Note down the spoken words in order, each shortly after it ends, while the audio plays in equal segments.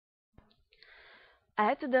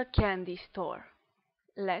At the candy store,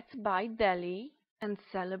 let's buy deli and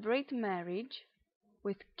celebrate marriage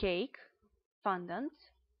with cake, fondants,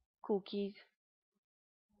 cookies.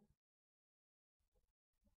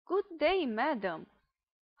 Good day, madam.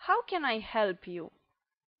 How can I help you?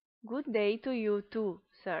 Good day to you too,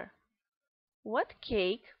 sir. What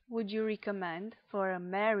cake would you recommend for a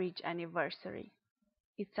marriage anniversary?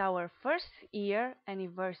 It's our first year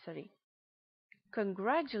anniversary.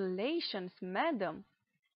 Congratulations, madam.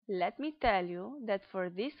 Let me tell you that for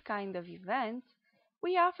this kind of events,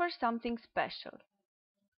 we offer something special.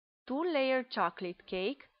 2-layer chocolate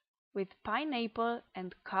cake with pineapple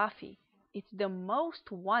and coffee. It's the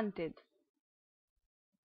most wanted.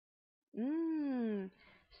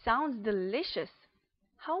 Sounds delicious.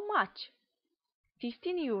 How much?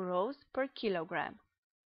 15 euros per kilogram.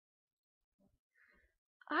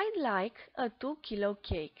 I'd like a 2-kilo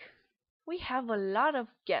cake. We have a lot of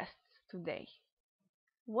guests today.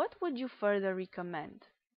 What would you further recommend?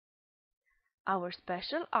 Our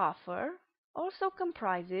special offer also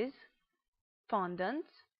comprises fondants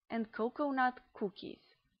and coconut cookies.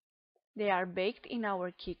 They are baked in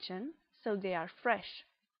our kitchen, so they are fresh.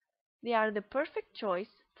 They are the perfect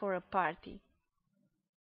choice for a party.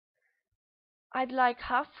 I'd like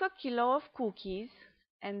half a kilo of cookies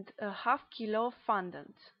and a half kilo of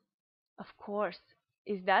fondant. Of course.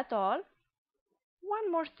 Is that all?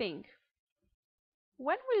 One more thing.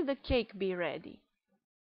 When will the cake be ready?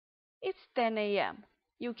 It's 10 a.m.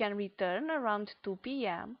 You can return around 2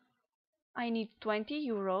 p.m. I need 20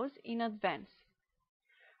 euros in advance.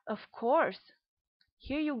 Of course.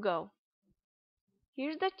 Here you go.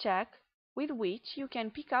 Here's the check with which you can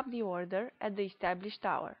pick up the order at the established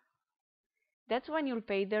hour. That's when you'll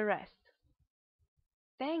pay the rest.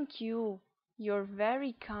 Thank you. You're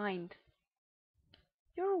very kind.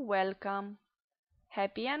 You're welcome.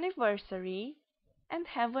 Happy anniversary and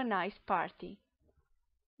have a nice party.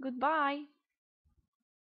 Goodbye.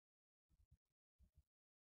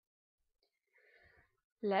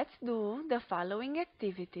 Let's do the following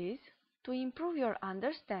activities to improve your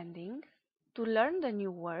understanding, to learn the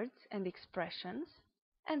new words and expressions,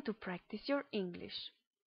 and to practice your English.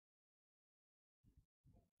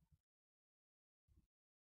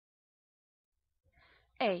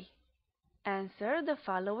 A. Answer the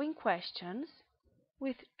following questions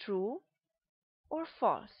with true or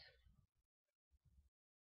false.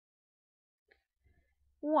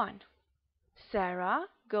 1. Sarah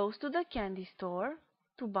goes to the candy store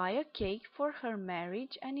to buy a cake for her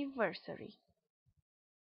marriage anniversary.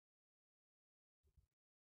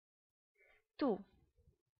 2.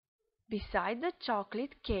 Beside the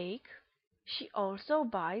chocolate cake, she also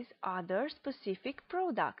buys other specific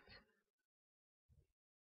products.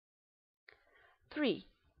 3.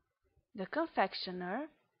 The confectioner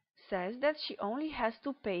says that she only has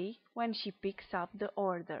to pay when she picks up the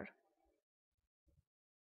order.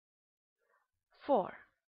 4.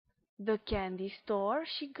 The candy store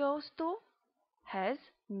she goes to has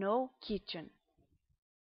no kitchen.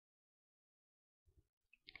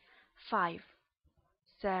 5.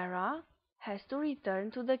 Sarah has to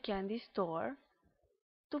return to the candy store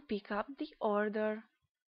to pick up the order.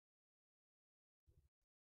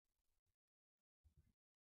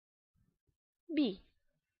 B.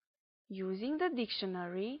 Using the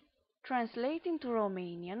dictionary, translate into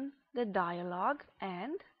Romanian the dialogue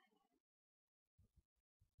and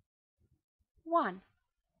 1.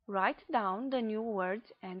 Write down the new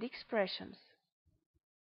words and expressions.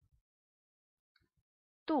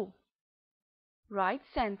 2. Write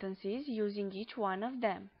sentences using each one of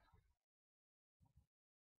them.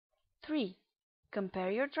 3.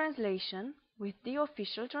 Compare your translation with the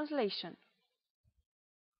official translation.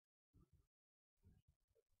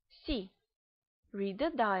 C. Read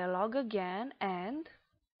the dialogue again and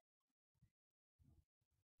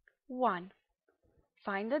 1.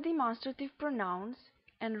 Find the demonstrative pronouns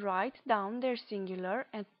and write down their singular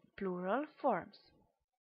and plural forms.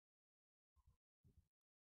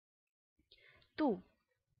 2.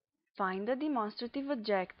 Find the demonstrative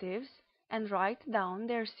adjectives and write down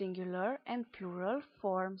their singular and plural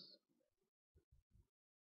forms.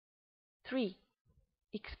 3.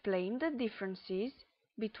 Explain the differences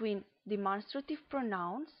between demonstrative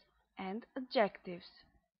pronouns and adjectives.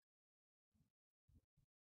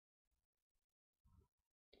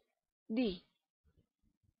 D.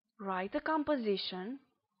 Write a composition,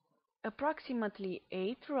 approximately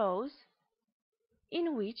 8 rows,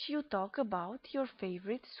 in which you talk about your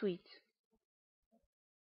favorite sweets.